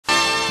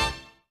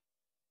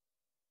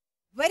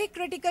Very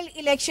critical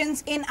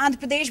elections in Andhra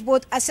Pradesh,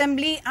 both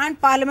assembly and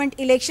parliament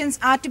elections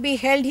are to be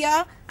held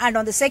here, and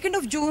on the 2nd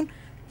of June,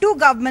 two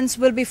governments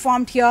will be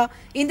formed here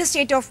in the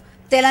state of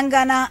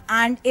Telangana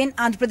and in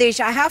Andhra Pradesh.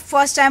 I have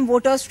first-time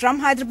voters from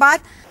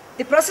Hyderabad.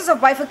 The process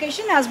of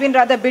bifurcation has been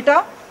rather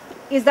bitter.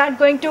 Is that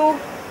going to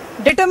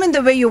determine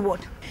the way you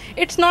vote?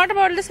 It's not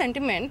about the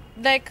sentiment.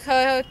 Like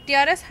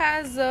TRS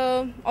has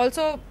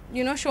also,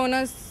 shown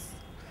us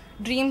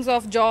dreams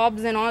of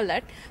jobs and all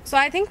that. So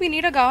I think we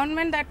need a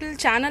government that will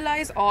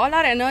channelize all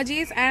our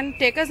energies and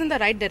take us in the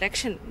right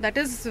direction. That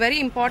is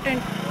very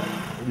important.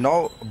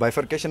 Now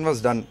bifurcation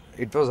was done.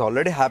 It was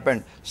already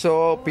happened.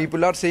 So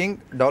people are seeing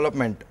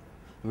development.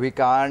 We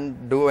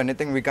can't do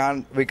anything. We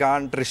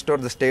can't restore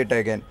the state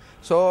again.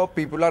 So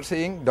people are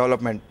seeing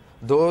development.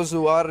 Those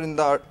who are in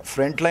the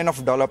front line of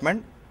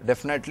development,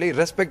 definitely,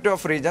 irrespective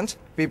of regions,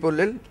 people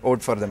will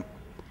vote for them.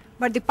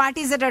 But the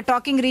parties that are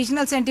talking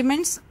regional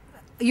sentiments,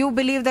 you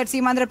believe that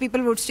Simandhra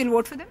people would still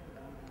vote for them?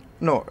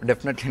 No,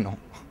 definitely no.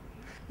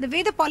 The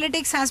way the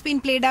politics has been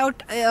played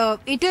out,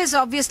 it is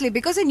obviously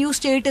because a new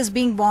state is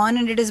being born,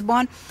 and it is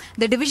born,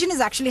 the division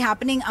is actually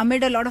happening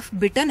amid a lot of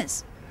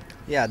bitterness.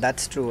 Yeah,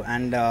 that's true.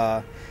 And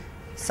I'm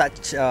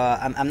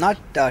not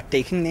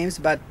taking names,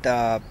 but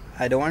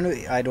I don't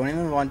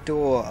even want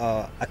to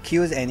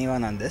accuse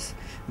anyone on this.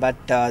 But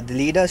the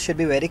leaders should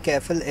be very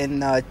careful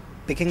in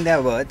picking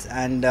their words,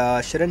 and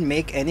shouldn't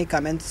make any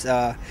comments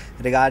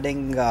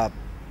regarding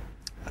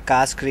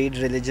caste, creed,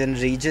 religion,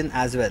 region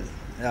as well.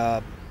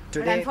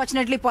 But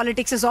unfortunately,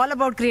 politics is all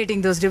about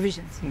creating those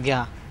divisions.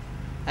 Yeah,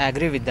 I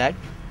agree with that.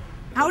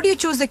 How do you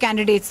choose the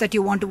candidates that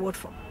you want to vote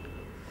for?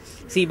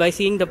 See, by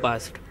seeing the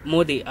past,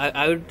 Modi,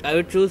 I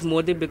would choose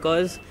Modi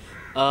because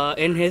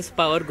in his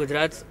power,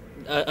 Gujarat's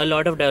a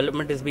lot of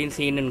development is being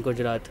seen in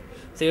Gujarat.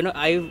 So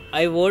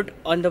I vote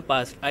on the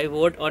past. I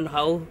vote on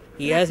how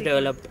he has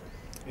developed.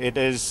 It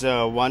is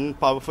one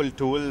powerful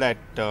tool that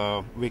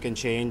we can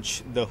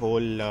change the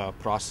whole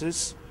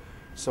process.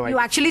 So you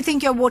actually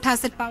think your vote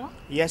has that power?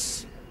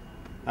 Yes,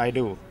 I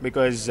do,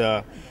 because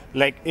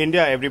like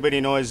India,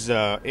 everybody knows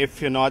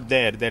if you're not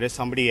there, there is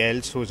somebody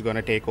else who's going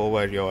to take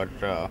over your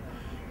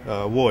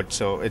vote.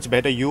 So it's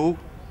better you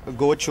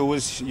go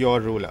choose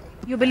your ruler.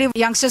 You believe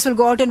youngsters will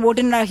go out and vote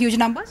in huge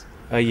numbers?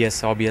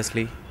 Yes,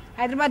 obviously.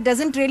 Hyderabad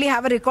doesn't really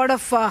have a record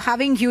of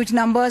having huge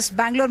numbers.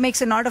 Bangalore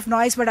makes a lot of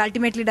noise but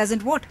ultimately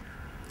doesn't vote.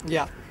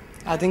 Yeah,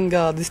 I think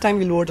this time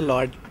we'll vote a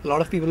lot. A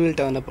lot of people will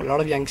turn up, a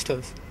lot of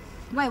youngsters.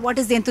 Why? What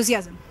is the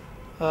enthusiasm?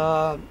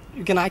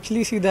 You can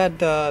actually see that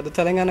the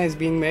Telangana is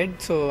being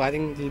made, so I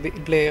think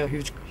it'll play a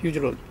huge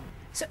role.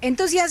 So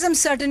enthusiasm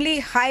certainly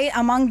high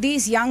among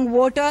these young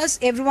voters,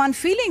 everyone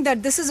feeling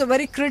that this is a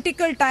very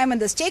critical time and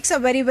the stakes are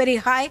very, very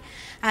high,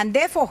 and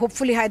therefore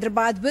hopefully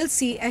Hyderabad will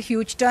see a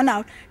huge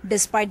turnout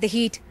despite the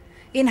heat.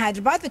 In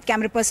Hyderabad with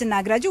camera person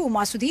Nagaraju,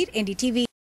 Sudhir, NDTV.